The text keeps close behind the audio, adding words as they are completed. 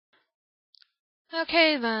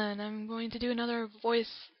Okay then, I'm going to do another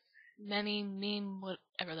voice meme,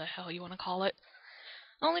 whatever the hell you want to call it.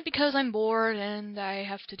 Only because I'm bored and I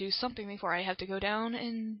have to do something before I have to go down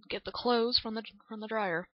and get the clothes from the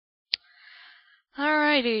dryer.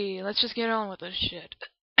 Alrighty, let's just get on with this shit.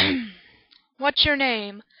 What's your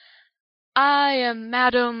name? I am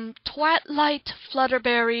Madam Twatlight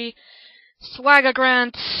Flutterberry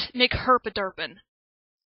Swagagrant McHerpaderpin.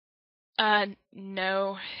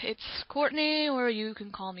 No, it's Courtney, or you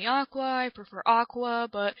can call me Aqua. I prefer Aqua,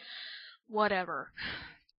 but whatever.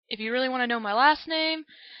 If you really want to know my last name,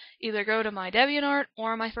 either go to my DeviantArt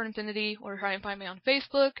or my Fernfinity, or try and find me on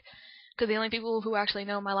Facebook, because the only people who actually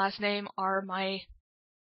know my last name are my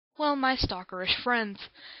stalkerish friends.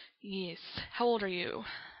 Yes. How old are you?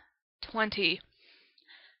 20.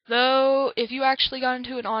 Though, if you actually got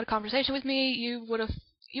into an odd conversation with me, you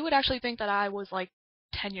would actually think that I was like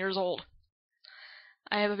 10 years old.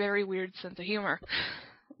 I have a very weird sense of humor.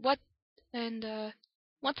 What's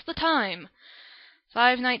the time?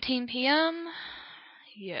 5:19 p.m.?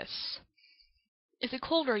 Yes. Is it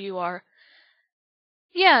cold where you are?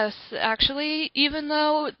 Yes, actually, even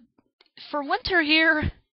though for winter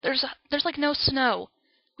here, there's like no snow.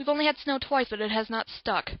 We've only had snow twice, but it has not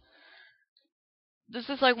stuck. This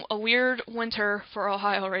is like a weird winter for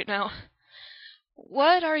Ohio right now.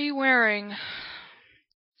 What are you wearing?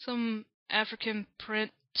 Some African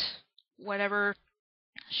print, whatever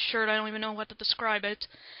shirt, I don't even know what to describe it.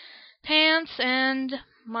 Pants, and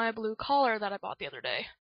my blue collar that I bought the other day.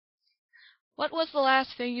 What was the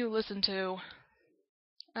last thing you listened to?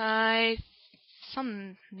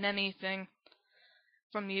 Some meme thing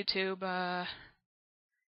from YouTube.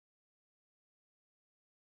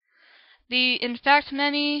 The In Fact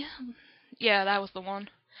Many. Yeah, that was the one.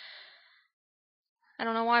 I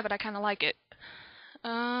don't know why, but I kind of like it.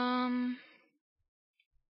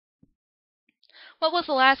 What was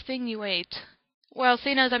the last thing you ate? Well,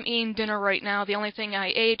 seeing as I'm eating dinner right now, the only thing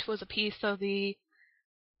I ate was a piece of the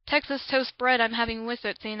Texas toast bread I'm having with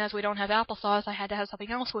it. Seeing as we don't have applesauce, I had to have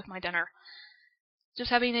something else with my dinner.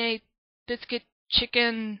 Just having a biscuit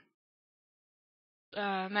chicken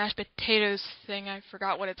mashed potatoes thing. I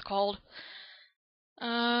forgot what it's called.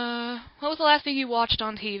 What was the last thing you watched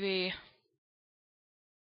on TV?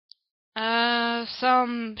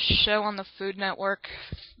 Some show on the Food Network,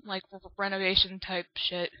 like renovation type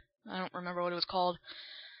shit. I don't remember what it was called.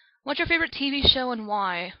 What's your favorite TV show and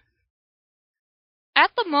why?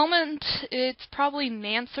 At the moment, it's probably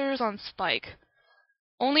Mansers on Spike.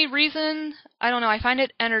 Only reason, I don't know, I find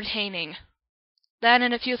it entertaining. That,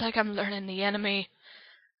 and it feels like I'm learning the enemy.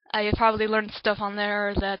 I probably learned stuff on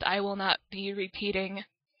there that I will not be repeating,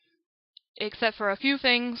 except for a few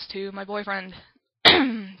things to my boyfriend,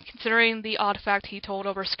 considering the odd fact he told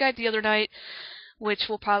over Skype the other night, which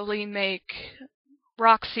will probably make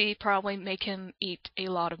Roxy make him eat a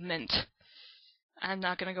lot of mint. I'm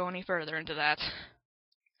not going to go any further into that.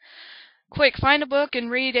 Quick, find a book and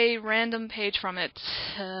read a random page from it.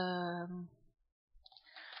 I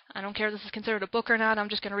don't care if this is considered a book or not, I'm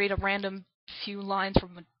just going to read a random few lines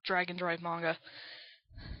from a Dragon Drive manga.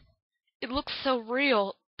 It looks so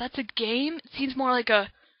real. That's a game? It seems more like a...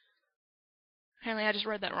 Apparently I just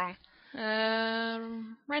read that wrong.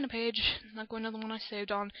 Random page. Not going to the one I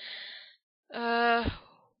saved on.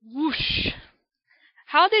 Whoosh.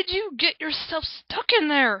 How did you get yourself stuck in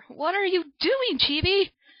there? What are you doing,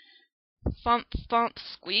 Chibi? Thump, thump,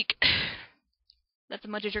 squeak. That's as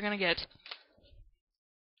much as you're gonna get.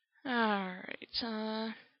 Alright,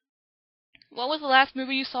 what was the last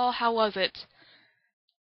movie you saw? How was it?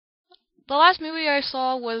 The last movie I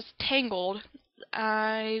saw was Tangled.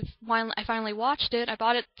 I finally watched it. I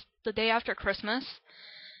bought it the day after Christmas.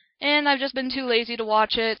 And I've just been too lazy to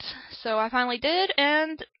watch it. So I finally did,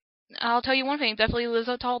 and I'll tell you one thing. Definitely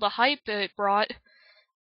Lizzo told the hype it brought.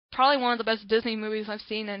 Probably one of the best Disney movies I've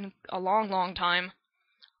seen in a long, long time.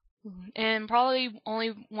 And probably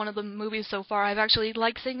only one of the movies so far I've actually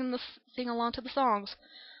liked sing along to the songs.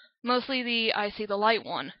 Mostly the I See the Light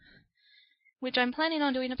one. Which I'm planning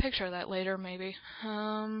on doing a picture of that later, maybe.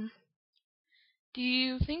 Do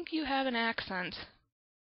you think you have an accent?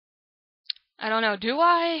 I don't know, do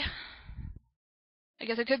I? I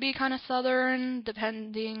guess it could be kind of southern,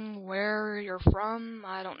 depending where you're from.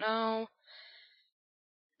 I don't know.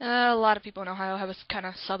 A lot of people in Ohio have a kind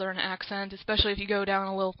of southern accent, especially if you go down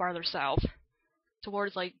a little farther south.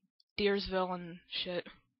 Towards, like, Deersville and shit.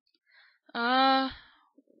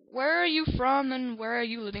 Where are you from and where are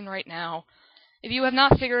you living right now? If you have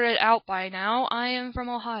not figured it out by now, I am from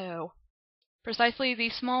Ohio. Precisely the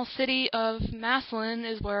small city of Massillon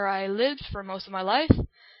is where I lived for most of my life.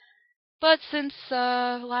 But since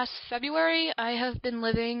last February, I have been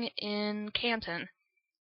living in Canton,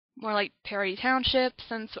 more like Perry Township,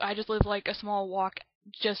 since I just live like a small walk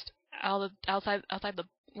just outside the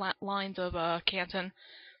lines of Canton.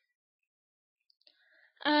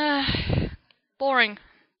 Boring.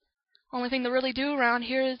 Only thing to really do around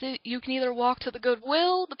here is that you can either walk to the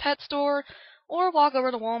Goodwill, the pet store, or walk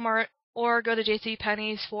over to Walmart, or go to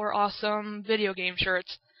JCPenney's for awesome video game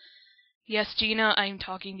shirts. Yes, Gina, I'm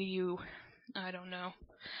talking to you. I don't know.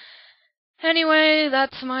 Anyway,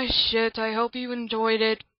 that's my shit. I hope you enjoyed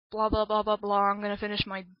it. Blah blah blah blah blah. I'm gonna finish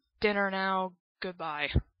my dinner now. Goodbye.